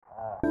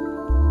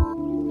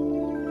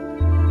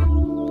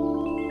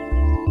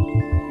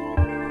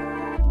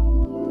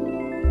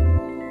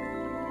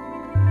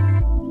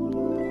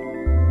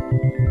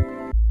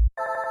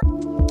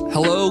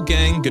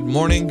good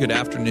morning, good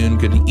afternoon,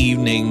 good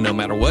evening, no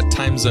matter what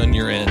time zone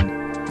you're in.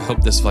 I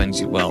hope this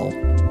finds you well.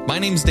 My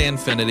name's Dan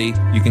Finity.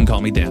 You can call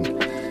me Dan.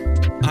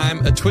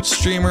 I'm a Twitch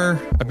streamer.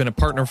 I've been a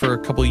partner for a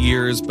couple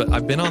years, but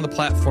I've been on the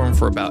platform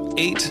for about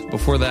 8.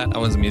 Before that, I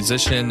was a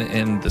musician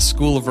in the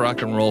School of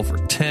Rock and Roll for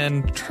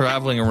 10,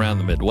 traveling around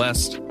the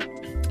Midwest.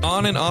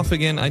 On and off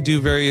again, I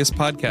do various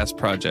podcast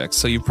projects,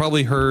 so you've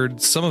probably heard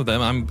some of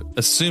them. I'm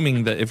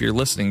assuming that if you're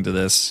listening to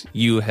this,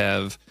 you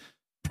have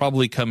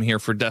probably come here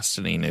for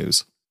Destiny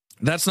news.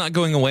 That's not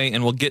going away,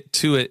 and we'll get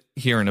to it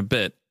here in a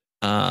bit.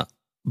 But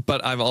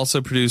I've also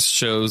produced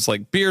shows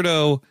like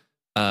Beardo.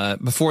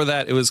 Before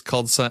that, it was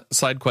called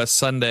Side Quest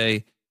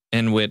Sunday,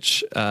 in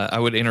which I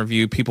would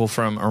interview people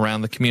from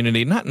around the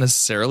community, not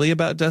necessarily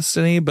about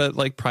Destiny, but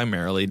like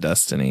primarily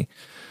Destiny.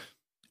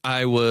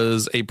 I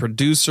was a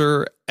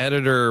producer,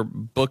 editor,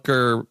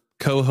 booker,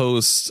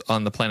 co-host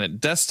on the Planet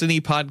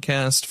Destiny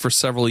podcast for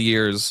several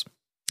years.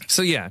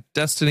 So yeah,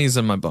 Destiny's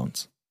in my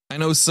bones. I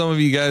know some of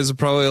you guys are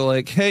probably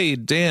like, hey,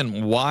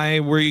 Dan,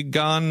 why were you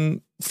gone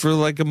for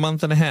like a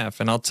month and a half?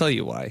 And I'll tell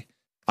you why.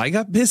 I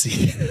got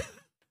busy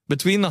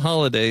between the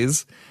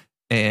holidays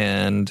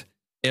and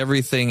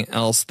everything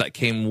else that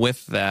came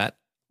with that,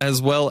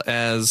 as well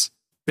as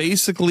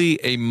basically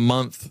a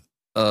month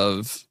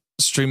of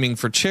streaming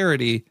for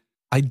charity.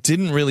 I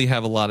didn't really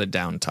have a lot of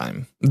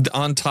downtime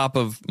on top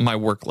of my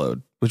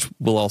workload, which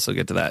we'll also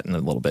get to that in a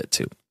little bit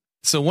too.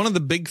 So one of the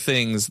big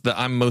things that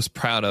I'm most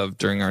proud of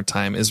during our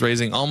time is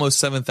raising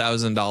almost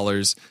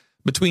 $7,000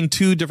 between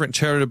 2 different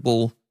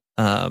charitable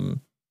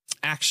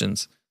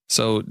actions.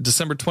 So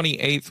December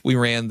 28th, we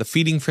ran the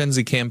Feeding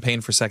Frenzy campaign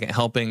for Second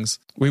Helpings.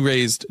 We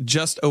raised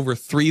just over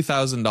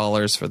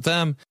 $3,000 for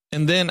them.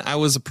 And then I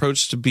was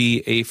approached to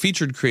be a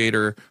featured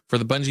creator for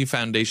the Bungie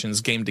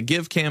Foundation's Game to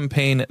Give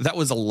campaign. That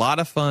was a lot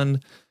of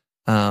fun.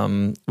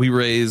 We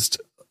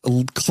raised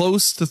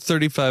close to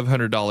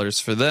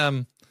 $3,500 for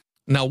them.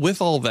 Now,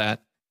 with all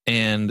that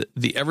and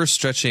the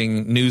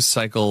ever-stretching news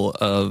cycle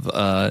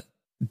of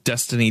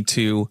Destiny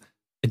 2,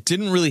 it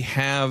didn't really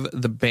have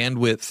the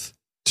bandwidth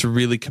to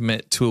really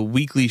commit to a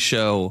weekly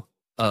show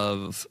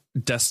of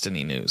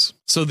Destiny news.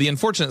 So the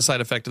unfortunate side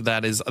effect of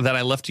that is that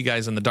I left you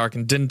guys in the dark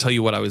and didn't tell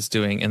you what I was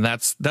doing, and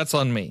that's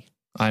on me.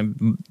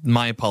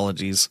 My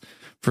apologies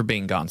for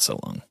being gone so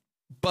long.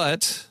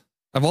 But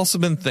I've also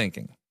been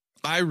thinking,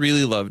 I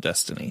really love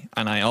Destiny,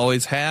 and I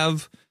always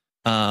have.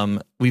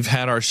 We've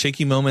had our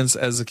shaky moments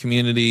as a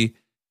community,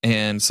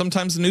 and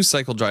sometimes the news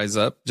cycle dries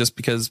up just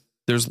because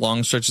there's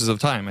long stretches of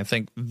time. I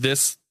think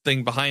this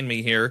thing behind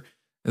me here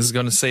is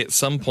going to say at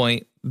some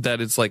point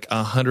that it's like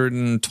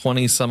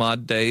 120 some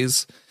odd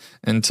days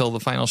until the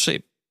final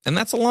shape. And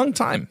that's a long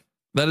time.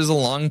 That is a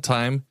long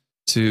time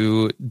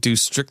to do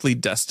strictly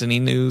Destiny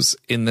news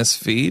in this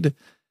feed.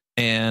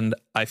 And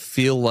I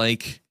feel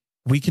like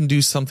we can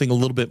do something a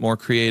little bit more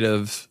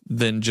creative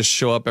than just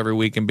show up every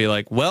week and be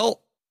like,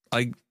 well,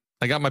 I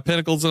got my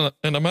pinnacles and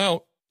I'm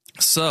out.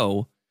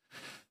 So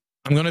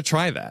I'm going to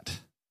try that.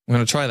 I'm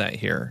going to try that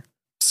here.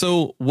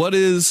 So what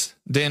is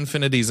Dan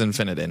Finity's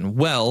INFINIDEN?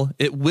 Well,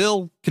 it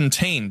will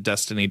contain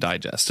Destiny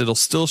Digest. It'll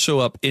still show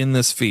up in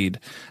this feed.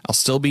 I'll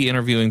still be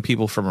interviewing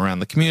people from around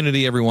the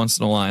community every once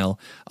in a while.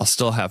 I'll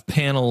still have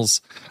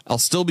panels. I'll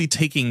still be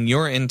taking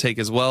your intake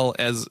as well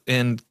as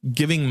and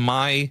giving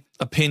my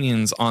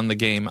opinions on the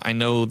game. I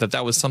know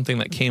that was something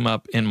that came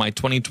up in my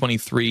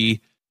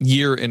 2023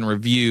 year in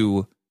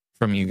review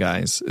from you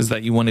guys, is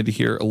that you wanted to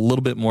hear a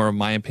little bit more of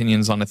my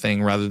opinions on a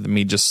thing rather than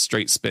me just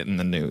straight spitting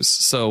the news.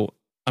 So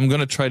I'm going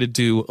to try to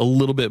do a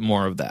little bit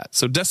more of that.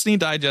 So Destiny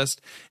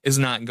Digest is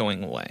not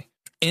going away.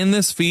 In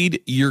this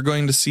feed, you're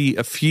going to see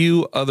a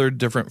few other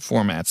different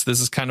formats.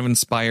 This is kind of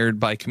inspired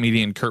by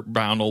comedian Kurt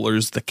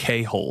Brownoller's The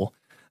K-Hole.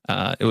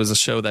 It was a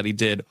show that he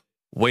did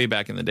way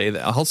back in the day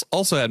that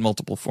also had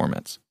multiple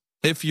formats.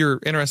 If you're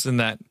interested in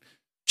that,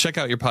 check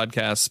out your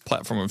podcast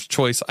platform of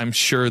choice. I'm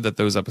sure that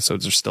those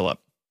episodes are still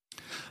up.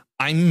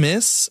 I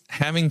miss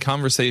having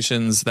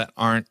conversations that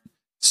aren't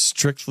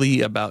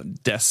strictly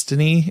about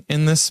Destiny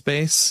in this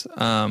space.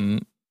 I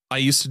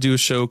used to do a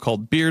show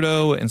called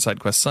Beardo and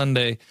Side Quest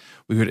Sunday.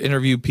 We would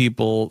interview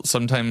people,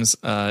 sometimes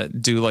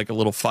do like a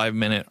little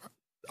 5-minute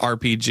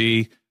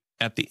RPG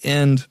at the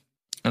end.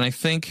 And I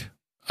think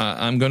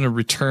I'm going to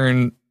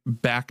return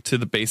back to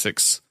the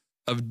basics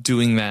of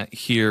doing that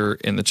here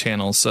in the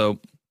channel. So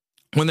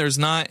when there's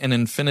not an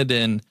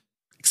INFINIDEN,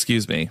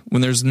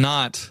 when there's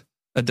not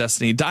a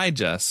Destiny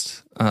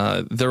Digest,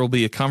 there will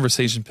be a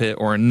conversation pit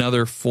or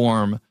another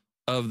form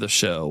of the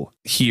show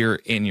here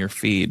in your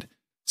feed.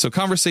 So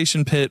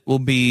conversation pit will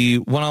be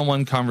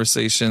one-on-one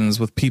conversations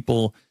with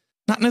people,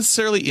 not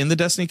necessarily in the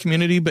Destiny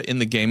community, but in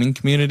the gaming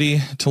community,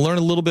 to learn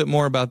a little bit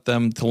more about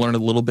them, to learn a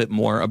little bit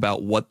more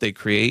about what they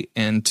create,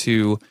 and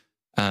to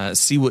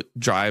see what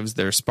drives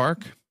their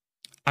spark.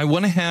 I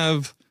want to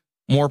have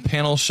more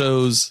panel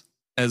shows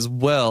as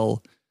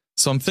well.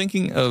 So I'm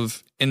thinking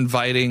of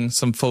inviting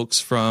some folks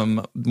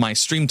from my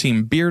stream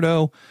team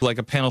Beardo, like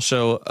a panel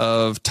show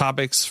of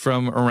topics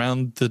from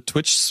around the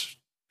Twitch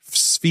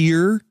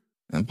sphere.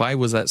 And why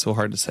was that so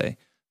hard to say?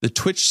 The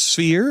Twitch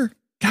sphere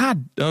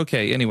God.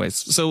 Okay. Anyways,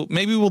 so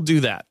maybe we'll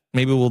do that.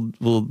 Maybe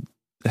we'll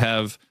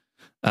have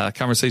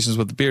conversations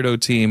with the Beardo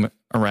team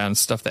around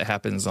stuff that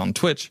happens on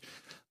Twitch.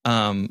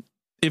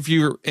 If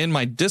you're in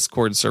my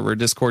Discord server,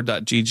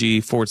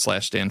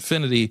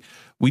 discord.gg/Danfinity,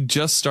 we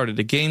just started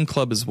a game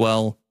club as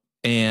well.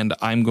 And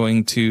I'm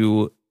going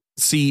to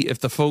see if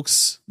the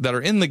folks that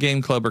are in the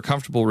game club are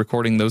comfortable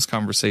recording those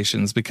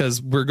conversations,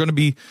 because we're going to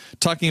be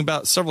talking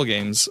about several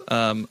games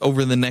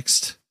over the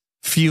next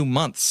few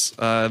months.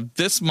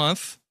 This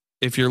month,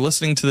 if you're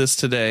listening to this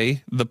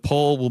today, the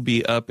poll will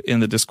be up in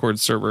the Discord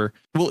server.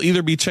 We'll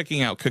either be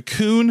checking out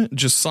Cocoon,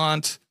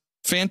 Jusant,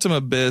 Phantom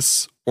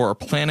Abyss, or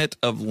Planet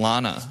of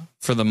Lana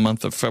for the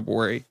month of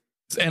February.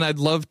 And I'd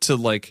love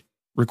to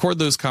record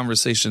those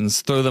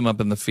conversations, throw them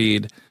up in the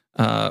feed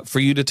for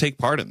you to take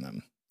part in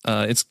them.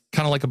 It's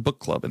kind of like a book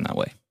club in that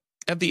way.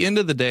 At the end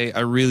of the day,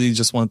 I really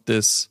just want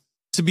this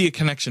to be a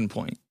connection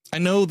point. I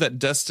know that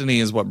Destiny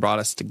is what brought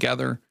us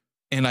together,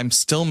 and I'm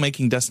still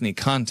making Destiny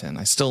content.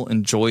 I still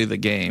enjoy the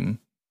game,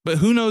 but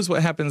who knows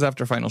what happens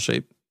after Final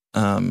Shape?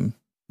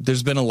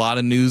 There's been a lot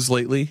of news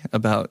lately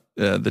about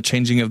the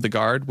changing of the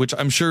guard, which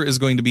I'm sure is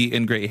going to be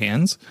in great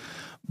hands.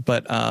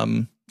 But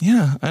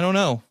yeah, I don't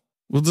know.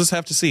 We'll just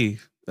have to see.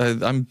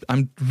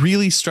 I'm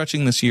really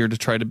stretching this year to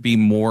try to be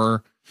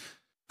more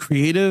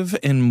creative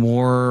and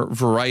more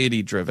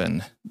variety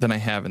driven than I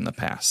have in the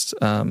past.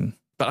 But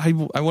I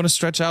want to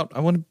stretch out. I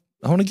want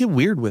to get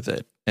weird with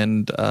it.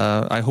 And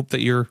I hope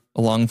that you're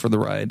along for the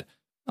ride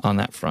on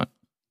that front.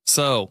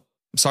 So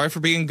I'm sorry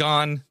for being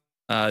gone.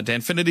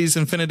 Danfinity's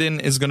INFINIDEN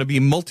is going to be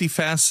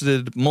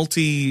multifaceted,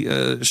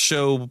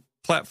 multi-show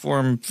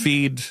platform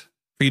feed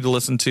for you to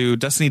listen to.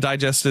 Destiny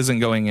Digest isn't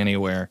going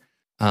anywhere.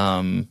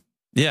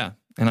 Yeah,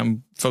 and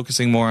I'm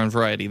focusing more on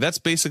variety. That's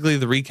basically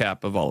the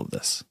recap of all of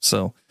this.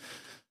 So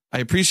I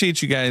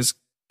appreciate you guys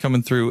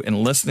coming through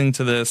and listening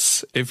to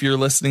this. If you're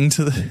listening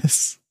to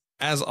this,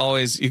 as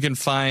always, you can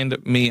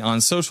find me on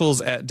socials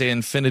at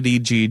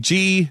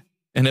DanfinityGG.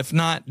 And if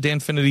not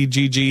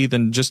DanfinityGG,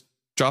 then just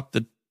drop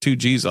the 2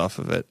 G's off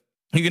of it.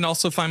 You can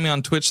also find me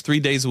on Twitch 3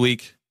 days a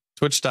week,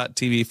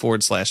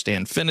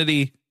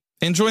 twitch.tv/Danfinity.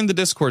 And join the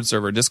Discord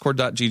server,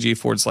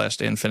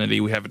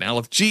 discord.gg/Danfinity. We have an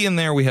LFG in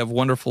there. We have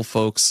wonderful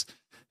folks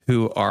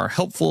who are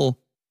helpful.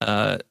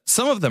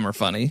 Some of them are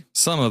funny.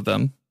 Some of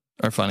them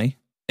are funny.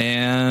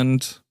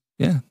 And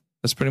yeah,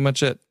 that's pretty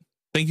much it.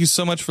 Thank you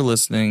so much for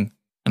listening.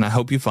 And I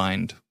hope you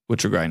find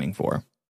what you're grinding for.